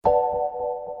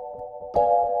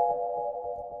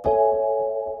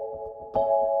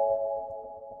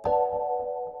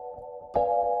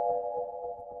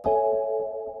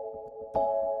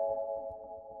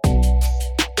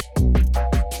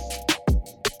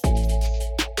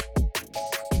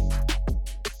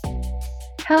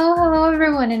Hello,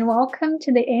 everyone, and welcome to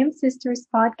the AM Sisters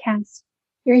podcast.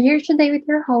 You're here today with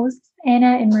your hosts,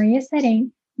 Anna and Maria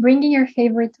Setting, bringing your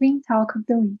favorite twin talk of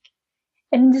the week.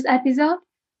 And in this episode,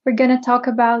 we're going to talk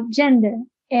about gender.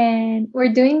 And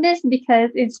we're doing this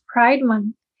because it's Pride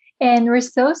Month. And we're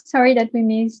so sorry that we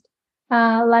missed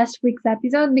last week's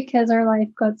episode because our life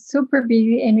got super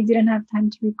busy and we didn't have time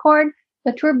to record.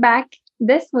 But we're back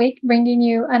this week bringing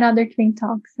you another twin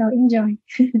talk. So enjoy.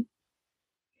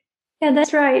 Yeah,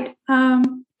 that's right.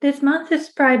 This month is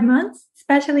Pride Month,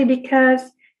 especially because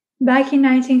back in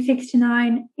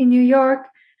 1969 in New York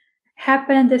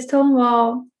happened the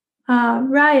Stonewall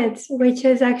riots, which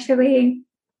is actually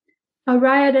a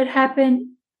riot that happened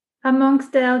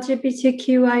amongst the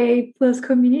LGBTQIA plus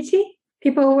community,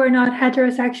 people who were not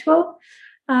heterosexual.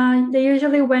 They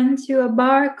usually went to a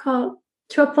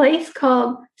place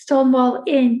called Stonewall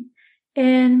Inn,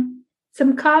 and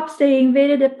some cops, they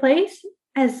invaded the place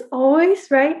as always,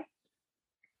 right?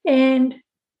 And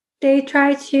they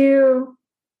try to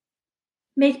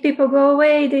make people go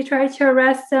away. They try to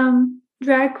arrest some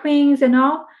drag queens and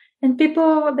all. And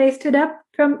people, they stood up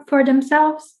for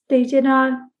themselves. They did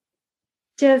not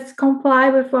just comply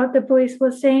with what the police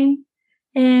was saying.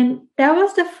 And that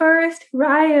was the first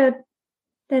riot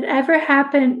that ever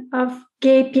happened of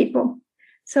gay people.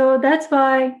 So that's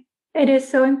why it is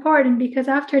so important, because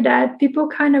after that, people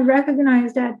kind of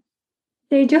recognize that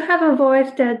they do have a voice,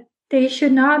 that they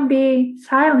should not be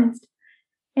silenced.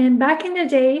 And back in the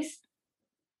days,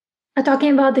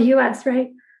 talking about the US, right?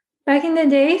 Back in the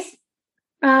days,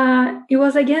 it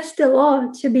was against the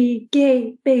law to be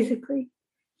gay, basically.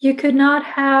 You could not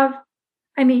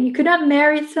you could not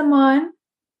marry someone,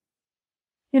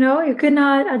 you could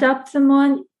not adopt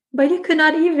someone, but you could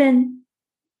not even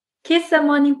kiss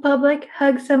someone in public,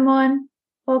 hug someone,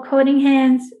 walk holding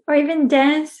hands, or even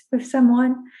dance with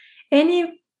someone.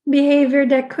 Any behavior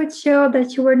that could show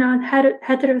that you were not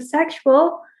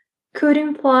heterosexual could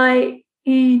imply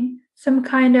in some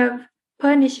kind of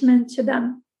punishment to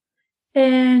them.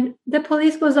 And the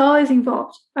police was always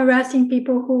involved, arresting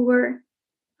people who were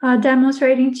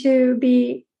demonstrating to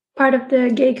be part of the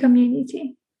gay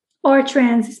community, or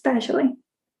trans especially.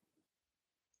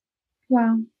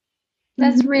 Wow.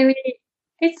 That's really,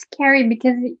 it's scary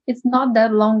because it's not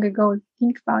that long ago, if you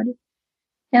think about it.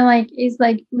 And it's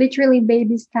literally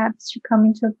baby steps to come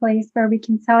into a place where we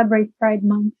can celebrate Pride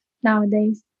Month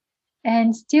nowadays.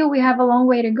 And still we have a long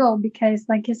way to go because,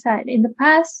 like you said, in the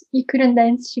past you couldn't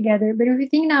dance together. But if you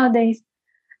think nowadays,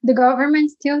 the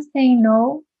government's still saying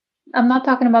no. I'm not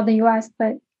talking about the US,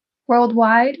 but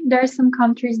worldwide, there are some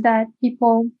countries that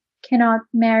people cannot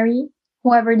marry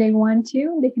whoever they want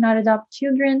to. They cannot adopt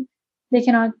children. They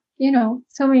cannot,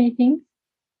 so many things.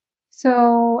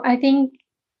 So I think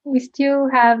we still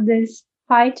have this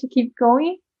fight to keep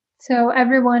going. So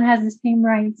everyone has the same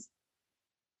rights.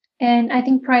 And I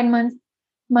think Pride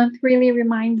Month really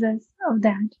reminds us of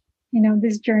that,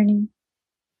 this journey.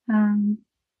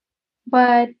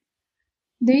 But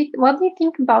what do you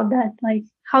think about that?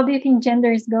 How do you think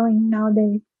gender is going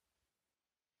nowadays?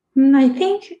 I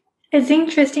think it's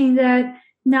interesting that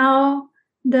now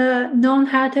the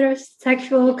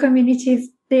non-heterosexual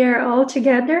communities, they are all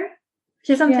together, which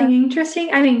is something interesting.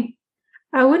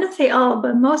 I wouldn't say all,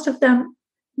 but most of them,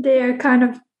 they are kind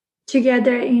of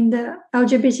together in the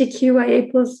LGBTQIA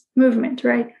plus movement,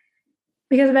 right?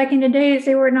 Because back in the days,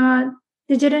 they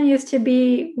didn't used to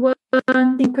be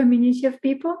one community of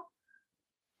people.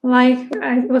 Like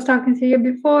I was talking to you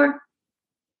before,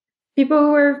 people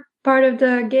who were part of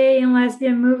the gay and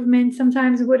lesbian movement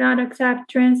sometimes would not accept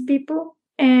trans people.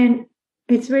 And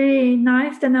it's really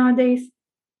nice that nowadays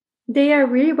they are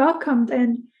really welcomed,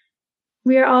 and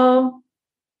we are all,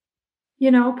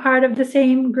 part of the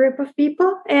same group of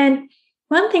people. And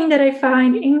one thing that I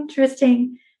find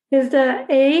interesting is the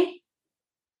A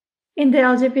in the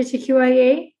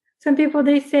LGBTQIA. Some people,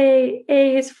 they say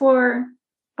A is for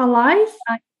allies.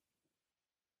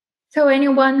 So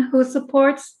anyone who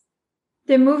supports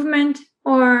the movement,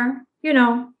 or,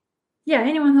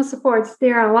 anyone who supports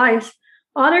their allies.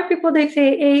 Other people, they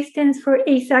say A stands for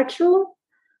asexual,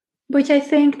 which I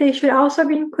think they should also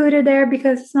be included there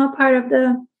because it's not part of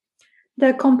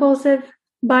the compulsive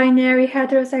binary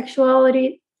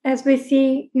heterosexuality as we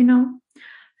see,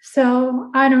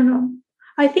 So I don't know.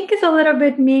 I think it's a little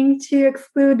bit mean to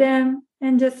exclude them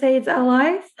and just say it's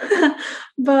allies.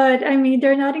 But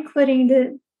they're not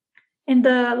including in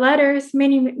the letters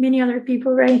many other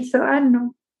people, right? So I don't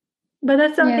know. But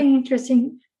that's something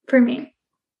interesting for me.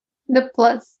 The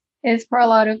plus is for a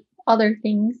lot of other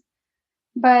things.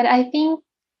 But I think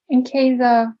in case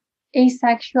of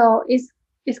asexual is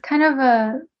kind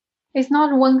of it's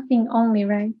not one thing only,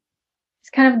 right? It's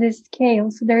kind of this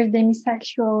scale. So there's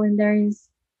demisexual and there is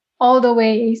all the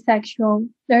way asexual.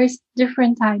 There's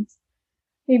different types.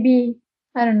 Maybe,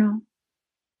 I don't know.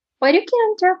 But you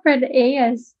can interpret A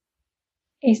as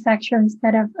asexual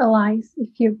instead of allies if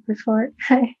you prefer.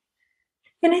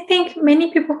 And I think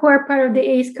many people who are part of the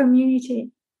ace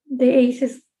community, the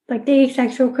aces, like the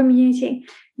asexual community,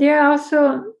 they're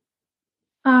also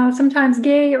sometimes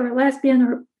gay or lesbian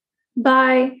or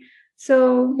bi.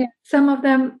 So Yeah. some of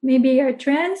them maybe are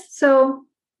trans. So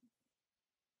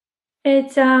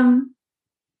it's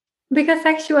because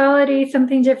sexuality is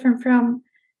something different from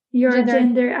your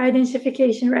gender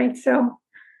identification, right? So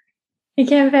it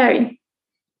can vary.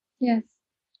 Yes.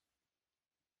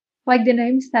 Like the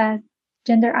name says,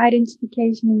 gender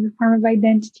identification is a form of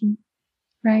identity,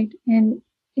 right? And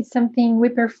it's something we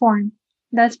perform.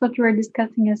 That's what we were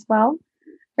discussing as well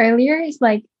earlier. It's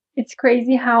like, it's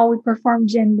crazy how we perform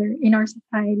gender in our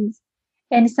societies.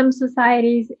 And some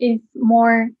societies it's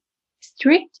more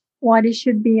strict what it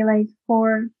should be like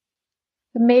for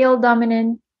the male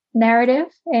dominant narrative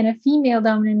and a female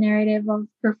dominant narrative of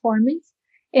performance.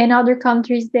 In other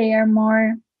countries, they are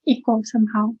more equal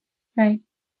somehow, right?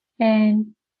 And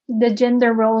the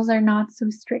gender roles are not so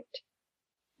strict.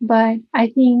 But I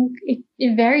think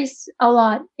it varies a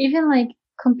lot, even like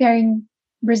comparing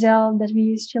Brazil that we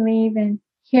used to live in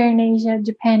here in Asia,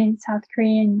 Japan and South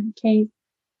Korea in my case.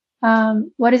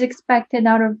 What is expected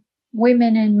out of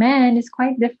women and men is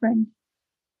quite different,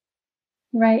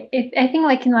 right? I think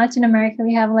like in Latin America,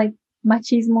 we have like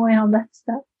machismo and all that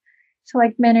stuff. So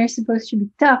like men are supposed to be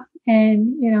tough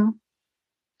and,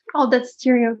 all that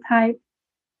stereotype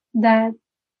that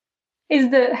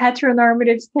is the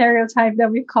heteronormative stereotype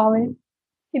that we call it.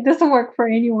 It doesn't work for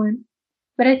anyone.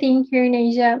 But I think here in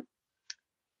Asia,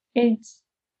 it's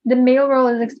the male role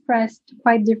is expressed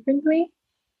quite differently.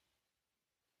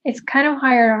 It's kind of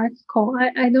hierarchical.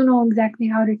 I don't know exactly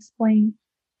how to explain,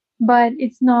 but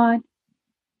it's not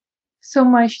so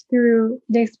much through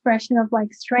the expression of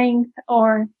like strength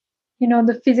or,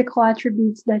 the physical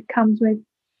attributes that comes with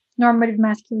normative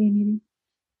masculinity.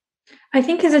 I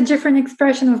think it's a different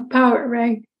expression of power,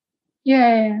 right?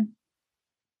 Yeah.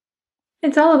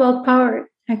 It's all about power,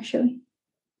 actually.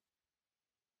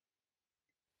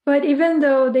 But even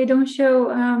though they don't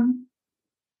show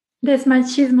this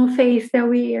machismo face that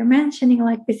we are mentioning,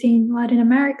 like we see in Latin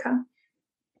America,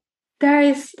 there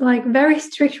is like very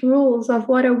strict rules of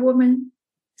what a woman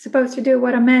is supposed to do,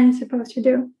 what a man is supposed to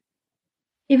do.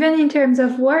 Even in terms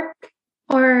of work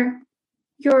or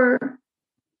your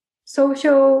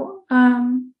social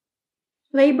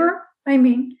labor. I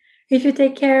mean, if you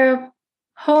take care of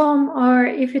home or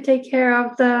if you take care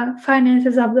of the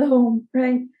finances of the home,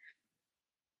 right?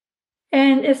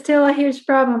 And it's still a huge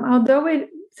problem. Although it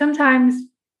sometimes,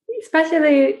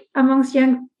 especially amongst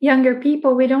younger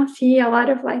people, we don't see a lot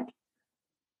of like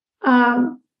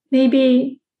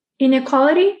maybe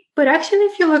inequality. But actually,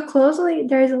 if you look closely,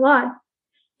 there is a lot,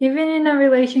 even in a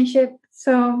relationship.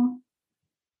 So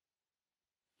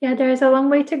yeah, there is a long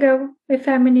way to go with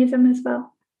feminism as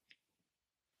well.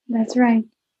 That's right.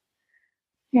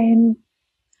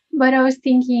 But I was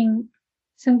thinking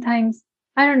sometimes,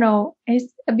 I don't know,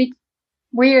 it's a bit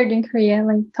weird in Korea,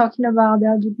 like talking about the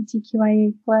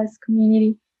LGBTQIA plus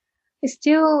community. It's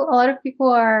still a lot of people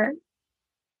are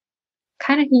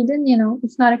kind of hidden,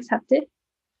 it's not accepted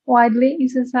widely in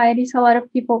society. So a lot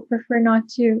of people prefer not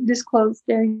to disclose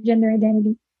their gender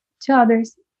identity to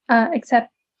others,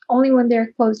 except only when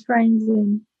they're close friends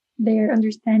and they're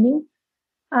understanding.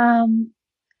 And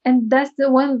that's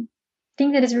the one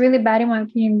thing that is really bad in my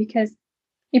opinion, because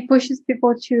it pushes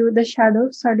people to the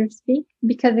shadows, so to speak,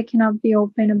 because they cannot be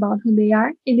open about who they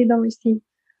are and they don't receive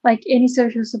like any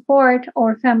social support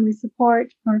or family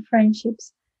support or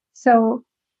friendships. So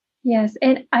yes,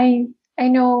 and I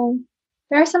know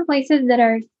there are some places that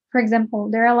are, for example,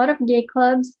 there are a lot of gay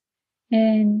clubs,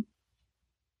 and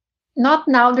not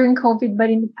now during COVID, but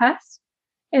in the past.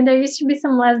 And there used to be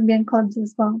some lesbian clubs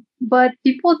as well. But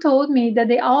people told me that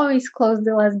they always close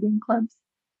the lesbian clubs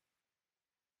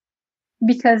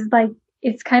because like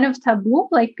it's kind of taboo,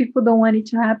 like people don't want it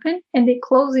to happen, and they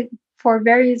close it for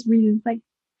various reasons, like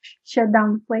shut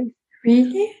down the place.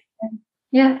 Really?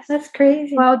 Yes. That's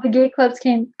crazy. Well, the gay clubs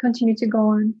can continue to go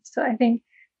on. So I think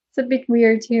it's a bit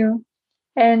weird too.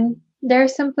 And there are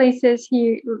some places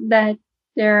here that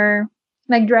there are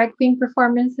like drag queen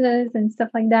performances and stuff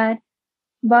like that.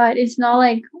 But it's not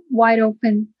like wide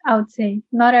open, I would say.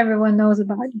 Not everyone knows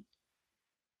about it.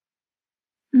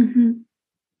 Mm-hmm.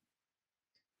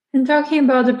 And talking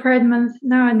about the Pride Month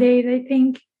nowadays, I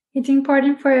think it's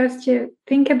important for us to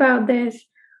think about this.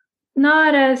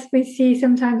 not as we see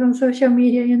sometimes on social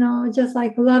media, just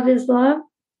like love is love,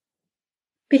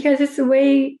 because it's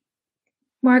way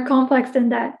more complex than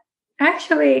that.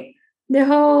 Actually, the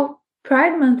whole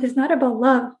Pride Month is not about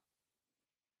love.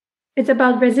 It's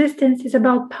about resistance, it's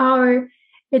about power,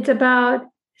 it's about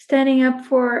standing up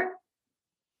for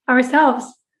ourselves.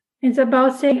 It's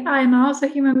about saying, I am also a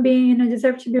human being and I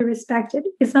deserve to be respected.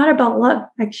 It's not about love,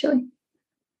 actually.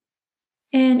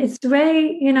 And it's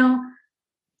way,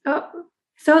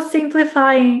 so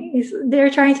simplifying.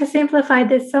 They're trying to simplify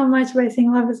this so much by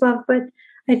saying love is love, but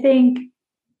I think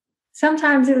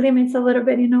sometimes it limits a little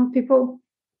bit. People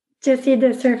just see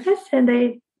the surface and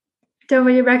they don't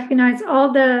really recognize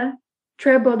all the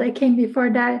trouble that came before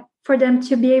that for them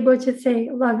to be able to say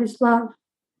love is love.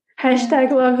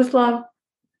 Hashtag love is love.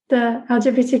 The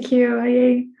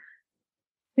LGBTQIA,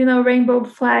 rainbow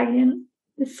flag. And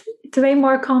it's way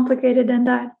more complicated than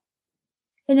that.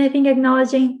 And I think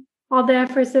acknowledging all the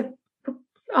efforts that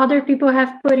other people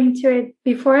have put into it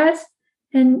before us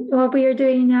and what we are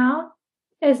doing now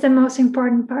is the most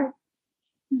important part.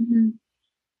 Mm-hmm.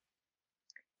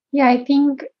 Yeah, I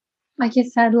think, like you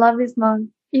said, love is love.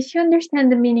 If you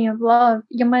understand the meaning of love,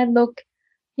 you might look,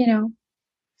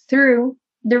 through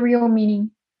the real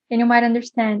meaning and you might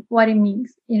understand what it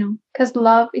means, because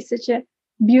love is such a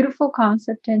beautiful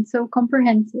concept and so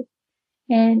comprehensive.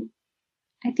 And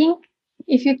I think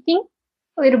if you think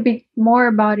a little bit more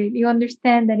about it, you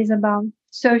understand that it's about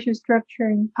social structure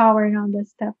and power and all that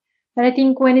stuff. But I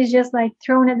think when it's just like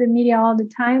thrown at the media all the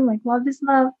time, like love is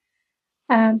love,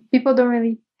 people don't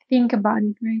really think about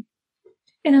it, right?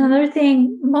 And another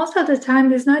thing, most of the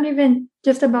time, it's not even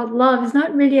just about love. It's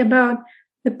not really about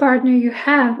the partner you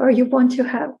have or you want to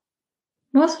have.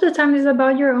 Most of the time, it's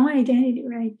about your own identity,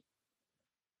 right?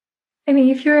 I mean,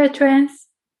 if you're a trans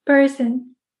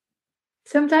person,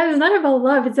 sometimes it's not about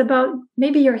love. It's about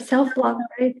maybe your self-love,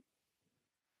 right?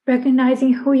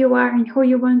 Recognizing who you are and who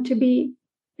you want to be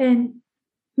and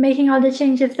making all the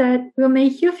changes that will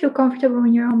make you feel comfortable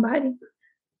in your own body.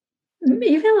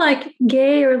 Even like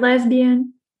gay or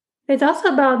lesbian, it's also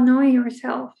about knowing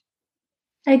yourself.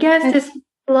 I guess this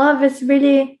love is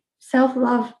really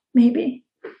self-love, maybe.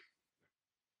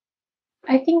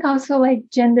 I think also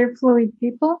like gender fluid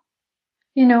people,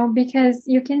 because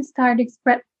you can start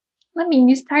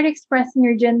you start expressing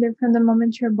your gender from the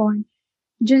moment you're born.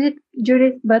 Judith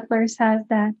Butler says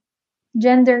that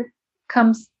gender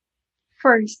comes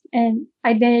first and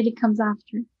identity comes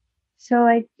after. So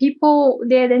like people,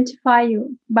 they identify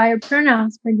you by your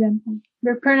pronouns, for example.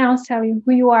 Your pronouns tell you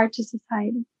who you are to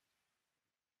society.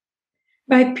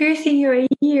 By piercing your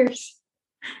ears.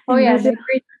 Oh yeah, they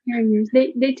pierce your ears.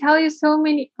 They tell you so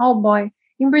many. Oh boy,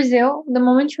 in Brazil, the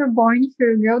moment you're born, if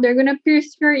you're a girl, they're gonna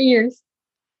pierce your ears.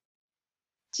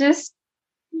 Just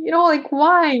like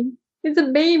why? It's a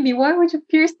baby. Why would you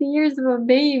pierce the ears of a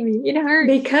baby? It hurts.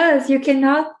 Because you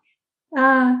cannot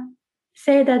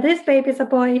say that this baby is a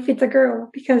boy if it's a girl,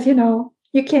 because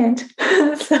you can't.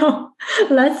 So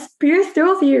let's pierce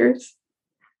those ears.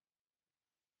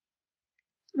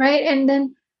 Right, and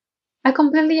then I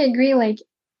completely agree. Like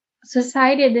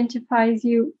society identifies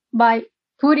you by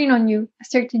putting on you a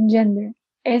certain gender.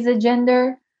 As a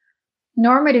gender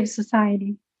normative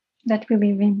society that we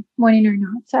live in, wanting or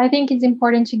not. So I think it's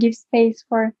important to give space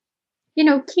for,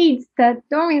 kids that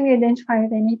don't really identify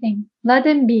with anything. Let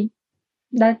them be.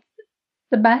 That's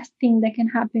the best thing that can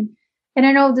happen. And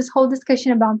I know this whole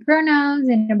discussion about pronouns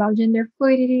and about gender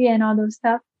fluidity and all those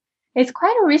stuff, it's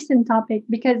quite a recent topic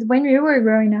because when we were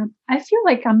growing up, I feel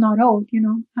like I'm not old,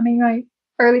 I'm in my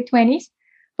early 20s.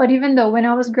 But even though when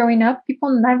I was growing up, people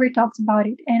never talked about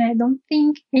it. And I don't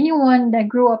think anyone that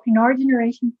grew up in our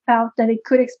generation felt that it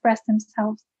could express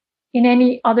themselves in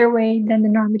any other way than the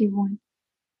normative one.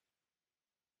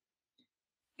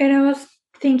 And I was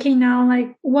thinking now,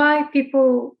 like, why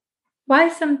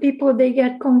some people, they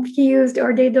get confused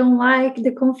or they don't like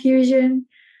the confusion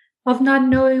of not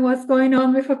knowing what's going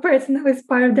on with a person who is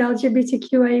part of the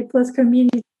LGBTQIA plus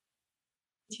community,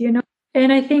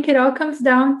 And I think it all comes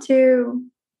down to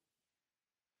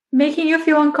making you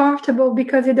feel uncomfortable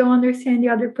because you don't understand the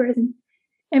other person.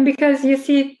 And because you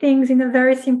see things in a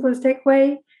very simplistic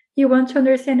way, you want to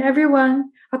understand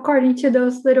everyone according to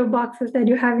those little boxes that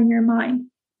you have in your mind.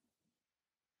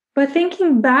 But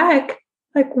thinking back,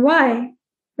 like why,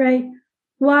 right?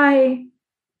 Why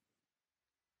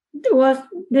was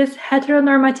this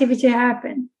heteronormativity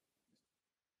happen?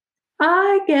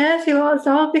 I guess it was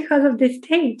all because of the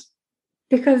state,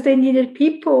 because they needed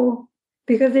people,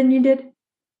 because they needed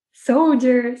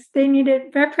soldiers, they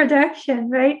needed reproduction,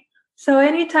 right? So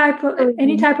any type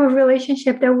of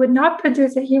relationship that would not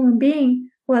produce a human being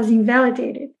was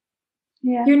invalidated.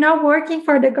 Yeah. You're not working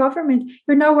for the government.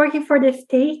 You're not working for the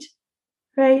state,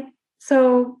 right?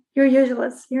 So you're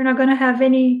useless. You're not going to have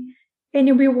any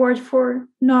reward for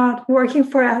not working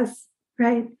for us,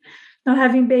 right? Not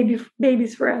having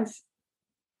babies for us,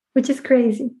 which is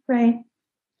crazy, right?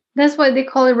 That's why they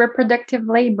call it reproductive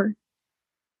labor,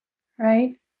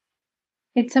 right?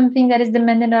 It's something that is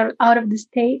demanded out of the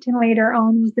state and later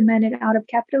on was demanded out of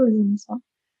capitalism as well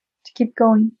to keep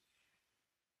going.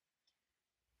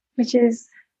 Which is,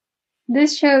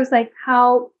 this shows like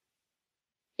how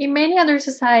in many other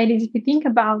societies, if you think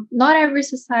about, not every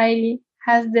society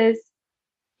has this,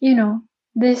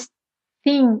 this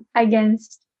thing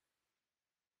against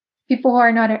people who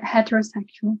are not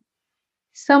heterosexual.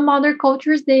 Some other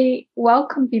cultures, they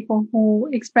welcome people who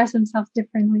express themselves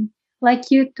differently. Like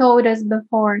you told us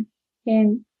before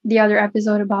in the other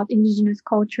episode about indigenous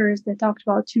cultures that talked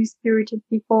about two-spirited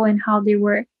people and how they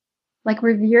were like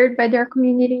revered by their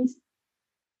communities.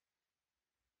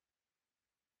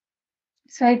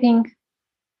 So I think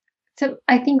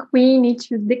we need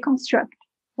to deconstruct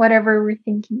whatever we're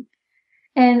thinking.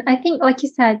 And I think, like you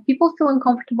said, people feel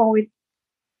uncomfortable with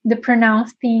the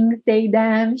pronounced things, they,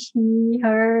 them, she,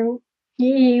 her,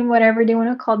 he, him, whatever they want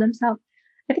to call themselves.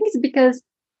 I think it's because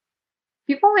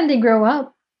people, when they grow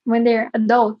up, when they're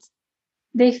adults,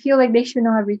 they feel like they should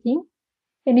know everything.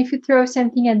 And if you throw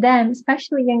something at them,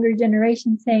 especially younger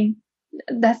generation, saying,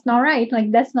 that's not right,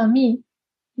 like, that's not me,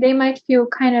 they might feel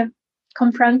kind of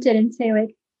confronted and say,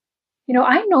 like,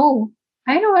 I know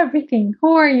everything.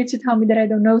 Who are you to tell me that I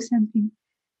don't know something?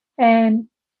 And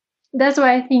that's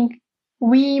why I think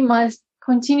we must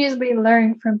continuously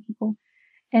learn from people.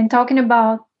 And talking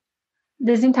about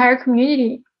this entire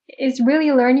community is really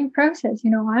a learning process.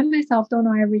 I myself don't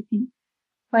know everything,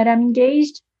 but I'm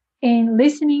engaged in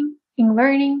listening, in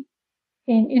learning,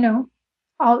 in,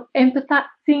 all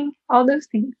empathizing, all those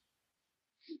things.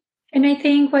 And I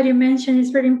think what you mentioned is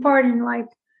very important, like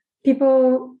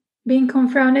people being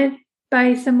confronted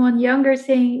by someone younger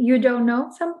saying you don't know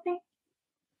something.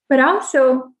 But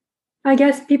also, I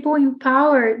guess people in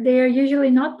power, they are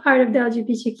usually not part of the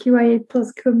LGBTQIA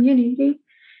plus community.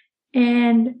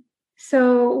 And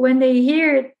so when they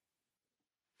hear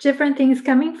different things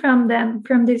coming from them,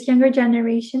 from this younger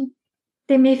generation,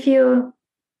 they may feel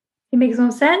it makes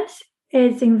no sense,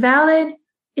 it's invalid,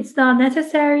 it's not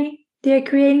necessary. They're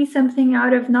creating something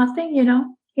out of nothing,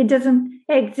 it doesn't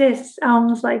exist.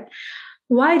 Almost like,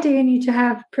 why do you need to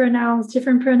have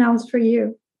different pronouns for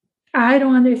you? I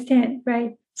don't understand,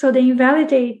 right? So they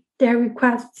invalidate their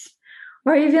requests,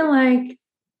 or even like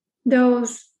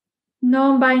those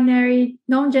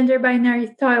non-gender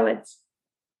binary toilets.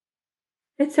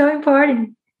 It's so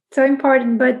important,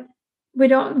 but we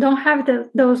don't have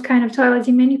those kind of toilets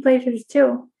in many places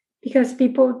too, because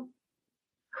people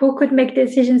who could make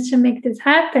decisions to make this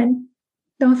happen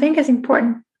don't think it's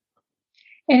important.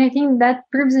 And I think that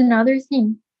proves another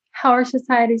thing, how our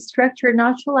society is structured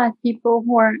not to let people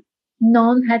who are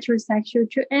non-heterosexual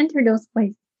to enter those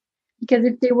places. Because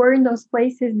if they were in those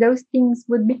places, those things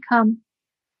would become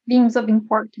beings of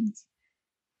importance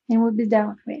and would be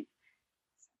dealt with.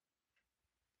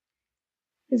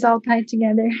 It's all tied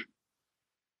together.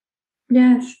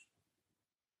 Yes.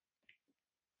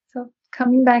 So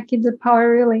coming back is the power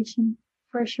relation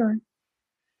for sure.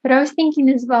 But I was thinking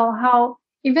as well how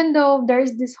even though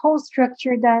there's this whole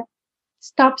structure that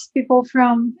stops people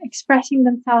from expressing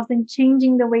themselves and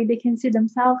changing the way they can see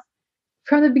themselves,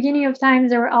 from the beginning of times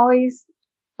there were always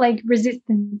like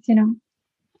resistance,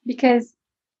 because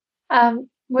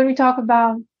when we talk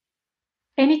about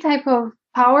any type of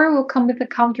power will come with a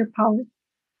counterpower.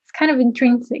 It's kind of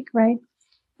intrinsic, right?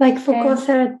 Like Foucault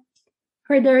said,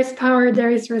 where there is power,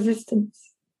 there is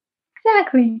resistance.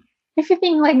 Exactly. If you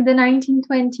think like the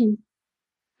 1920s,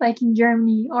 like in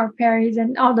Germany or Paris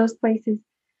and all those places,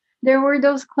 there were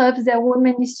those clubs that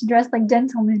women used to dress like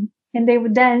gentlemen and they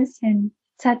would dance and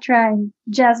etc. And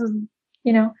jazz was,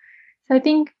 So I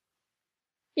think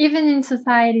even in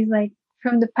societies like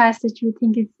from the past that you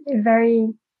think it's very,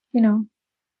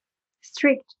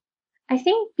 strict, I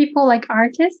think people like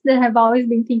artists that have always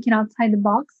been thinking outside the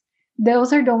box,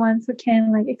 those are the ones who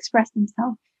can like express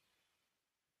themselves.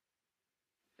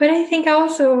 But I think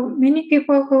also many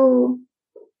people who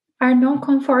are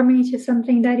non-conforming to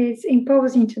something that is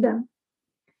imposing to them,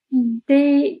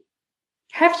 they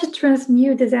have to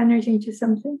transmute this energy into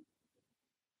something.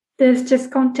 This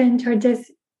discontent or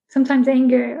this sometimes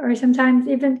anger or sometimes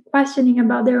even questioning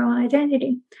about their own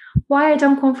identity. Why I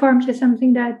don't conform to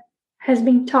something that has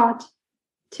been taught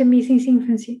to me since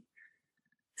infancy.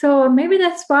 So maybe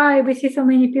that's why we see so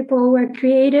many people who are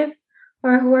creative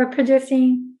or who are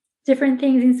producing different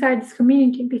things inside this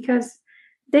community, because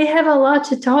they have a lot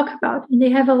to talk about and they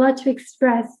have a lot to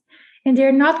express. And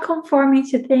they're not conforming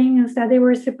to things that they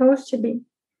were supposed to be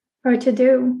or to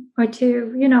do or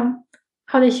to,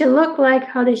 how they should look like,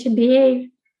 how they should behave,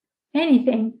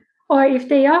 anything. Or if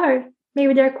they are,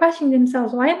 maybe they're questioning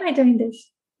themselves, why am I doing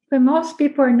this? But most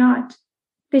people are not.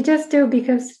 They just do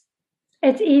because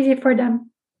it's easy for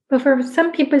them. But for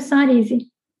some people, it's not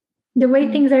easy. The way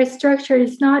things are structured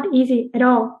is not easy at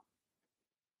all.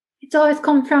 It's always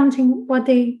confronting what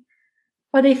they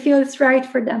feel is right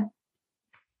for them.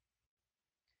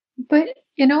 But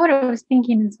you know what I was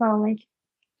thinking as well? Like,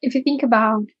 if you think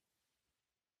about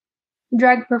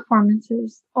drag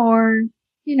performances or,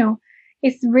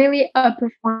 it's really a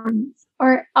performance.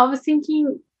 Or I was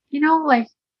thinking, like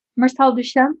Marcel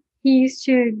Duchamp, he used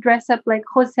to dress up like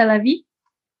José Lavie.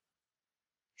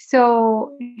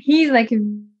 So he's like a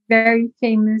very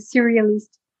famous surrealist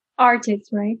artist,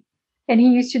 right? And he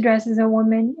used to dress as a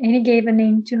woman and he gave a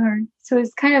name to her. So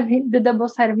it's kind of the double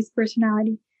side of his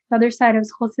personality. The other side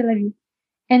is José Lavie.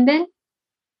 And then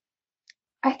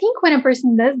I think when a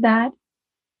person does that,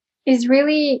 is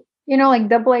really, like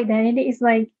double identity is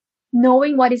like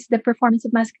knowing what is the performance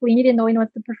of masculinity and knowing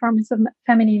what's the performance of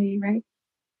femininity, right?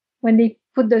 When they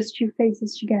put those two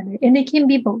faces together. And they can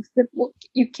be both.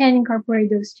 You can incorporate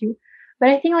those two. But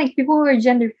I think like people who are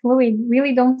gender fluid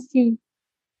really don't see,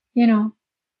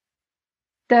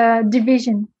 the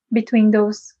division between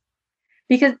those.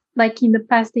 Because like in the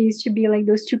past, they used to be like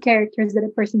those two characters that a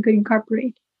person could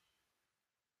incorporate.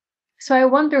 So I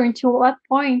wonder until what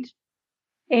point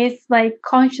is like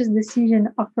conscious decision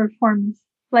of performance.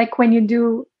 Like when you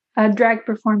do a drag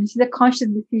performance, the conscious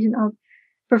decision of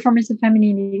performance of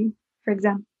femininity, for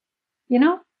example. You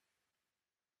know?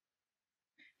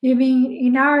 You mean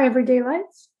in our everyday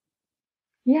lives?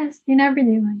 Yes, in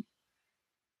everyday life.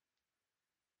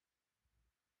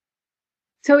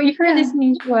 So if you're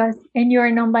listening to us and you're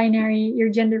non-binary, you're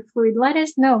gender fluid, let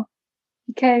us know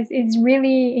because it's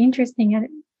really interesting and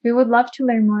we would love to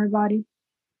learn more about it.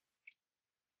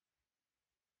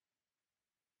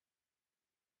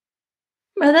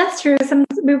 Well, that's true.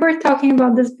 We were talking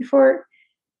about this before,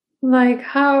 like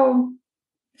how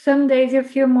some days you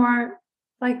feel more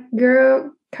like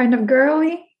kind of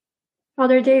girly.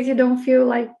 Other days you don't feel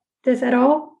like this at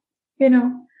all,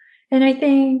 And I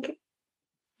think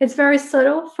it's very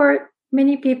subtle for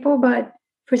many people, but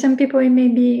for some people it may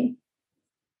be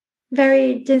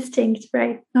very distinct,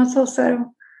 right? Not so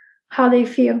subtle how they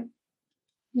feel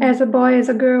as a boy, as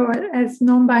a girl, or as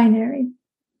non-binary.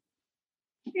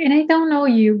 And I don't know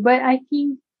you, but I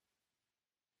think,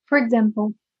 for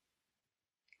example,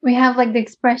 we have like the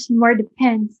expression more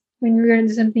depends when we're going to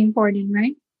do something important,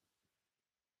 right?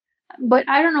 But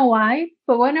I don't know why,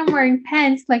 but when I'm wearing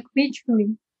pants, like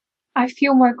literally, I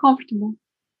feel more comfortable.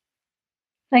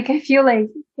 Like I feel like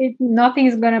nothing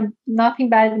bad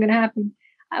is gonna happen.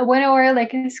 When I wear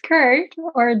like a skirt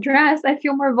or a dress, I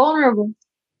feel more vulnerable.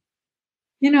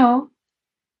 Yeah.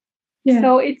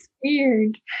 So it's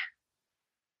weird.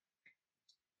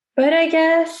 But I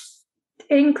guess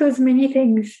it includes many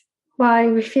things why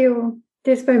we feel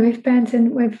this way with pants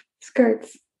and with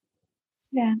skirts.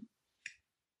 Yeah.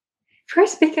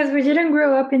 First, because we didn't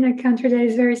grow up in a country that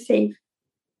is very safe.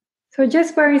 So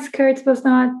just wearing skirts was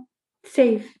not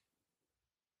safe.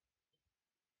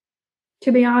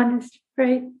 To be honest,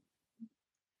 right?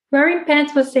 Wearing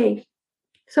pants was safe.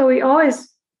 So we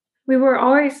were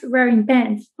always wearing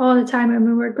pants all the time when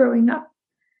we were growing up.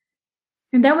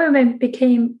 And then when we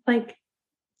became like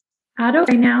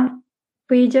adults right now,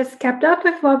 we just kept up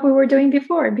with what we were doing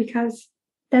before because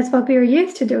that's what we were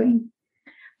used to doing.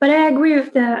 But I agree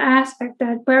with the aspect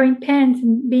that wearing pants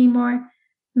and being more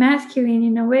masculine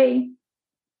in a way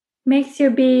makes you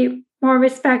be more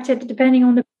respected depending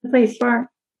on the place you are.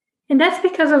 And that's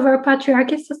because of our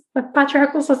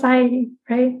patriarchal society,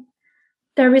 right?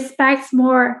 That respects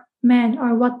more men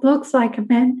or what looks like a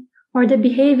man or the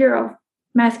behavior of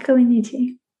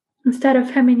masculinity instead of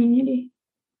femininity.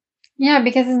 Yeah,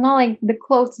 because it's not like the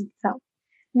clothes itself.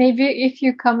 Maybe if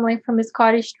you come like from a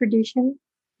Scottish tradition,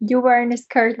 you wearing a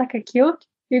skirt like a kilt,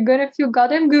 you're gonna feel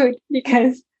goddamn good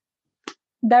because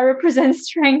that represents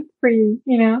strength for you,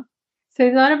 So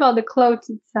it's not about the clothes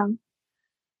itself,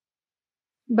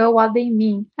 but what they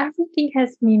mean. Everything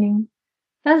has meaning.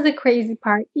 That's the crazy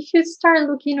part. If you start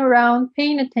looking around,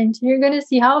 paying attention, you're going to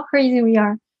see how crazy we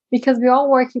are because we all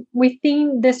work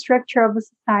within the structure of a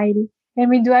society and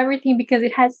we do everything because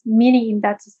it has meaning in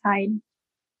that society.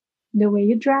 The way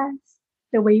you dress,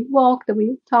 the way you walk, the way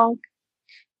you talk,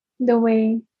 the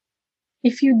way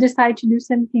if you decide to do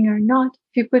something or not,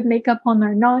 if you put makeup on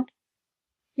or not,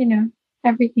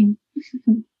 everything.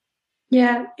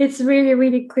 Yeah, it's really,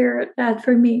 really clear that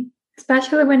for me,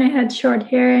 especially when I had short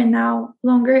hair and now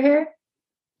longer hair,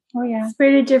 Oh yeah. it's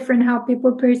really different how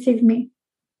people perceive me.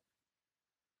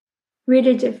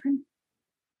 Really different.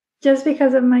 Just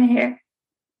because of my hair.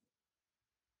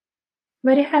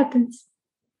 But it happens.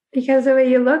 Because the way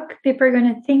you look, people are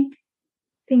going to think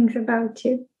things about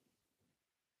you.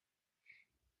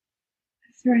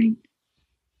 That's right.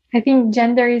 I think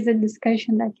gender is a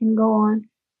discussion that can go on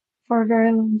for a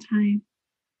very long time.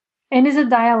 And it's a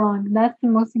dialogue. That's the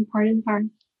most important part.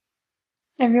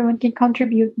 Everyone can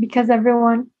contribute because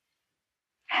everyone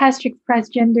has to express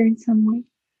gender in some way.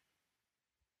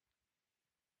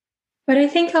 But I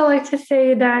think I like to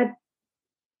say that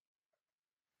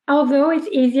although it's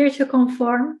easier to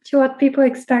conform to what people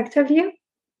expect of you,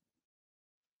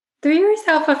 do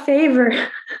yourself a favor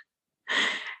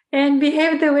and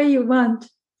behave the way you want.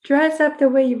 Dress up the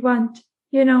way you want.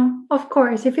 You know, of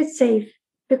course, if it's safe,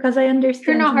 because I understand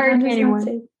You're not sometimes hurting it's anyone. not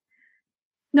safe.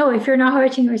 No, if you're not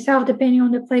hurting yourself, depending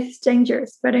on the place, it's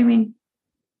dangerous. But I mean,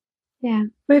 yeah,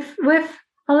 with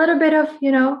a little bit of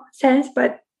sense,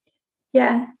 but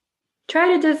yeah,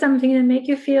 try to do something that make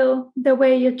you feel the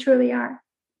way you truly are,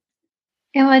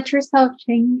 and let yourself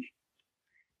change.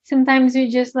 Sometimes we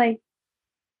just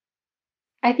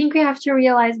I think we have to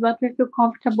realize what we feel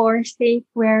comfortable or safe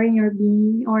wearing or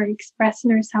being or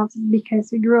expressing ourselves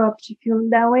because we grew up to feel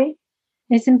that way.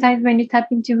 And sometimes when you tap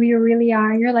into who you really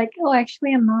are, you're like, oh,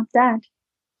 actually, I'm not that.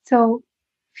 So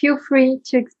feel free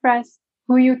to express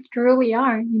who you truly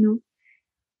are,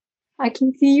 I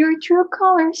can see your true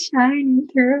colors shining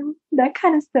through, that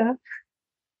kind of stuff.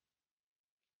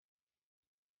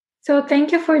 So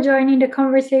thank you for joining the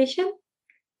conversation,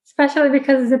 especially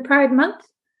because it's a Pride Month.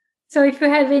 So if you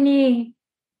have anything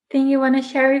you want to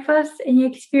share with us, any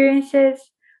experiences,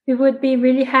 we would be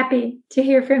really happy to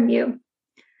hear from you.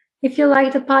 If you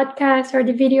like the podcast or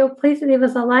the video, please leave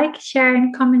us a like, share,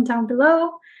 and comment down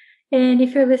below. And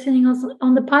if you're listening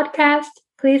on the podcast,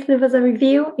 please leave us a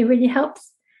review. It really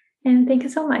helps. And thank you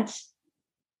so much.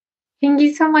 Thank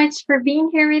you so much for being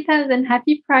here with us and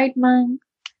happy Pride Month.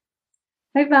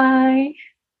 Bye-bye.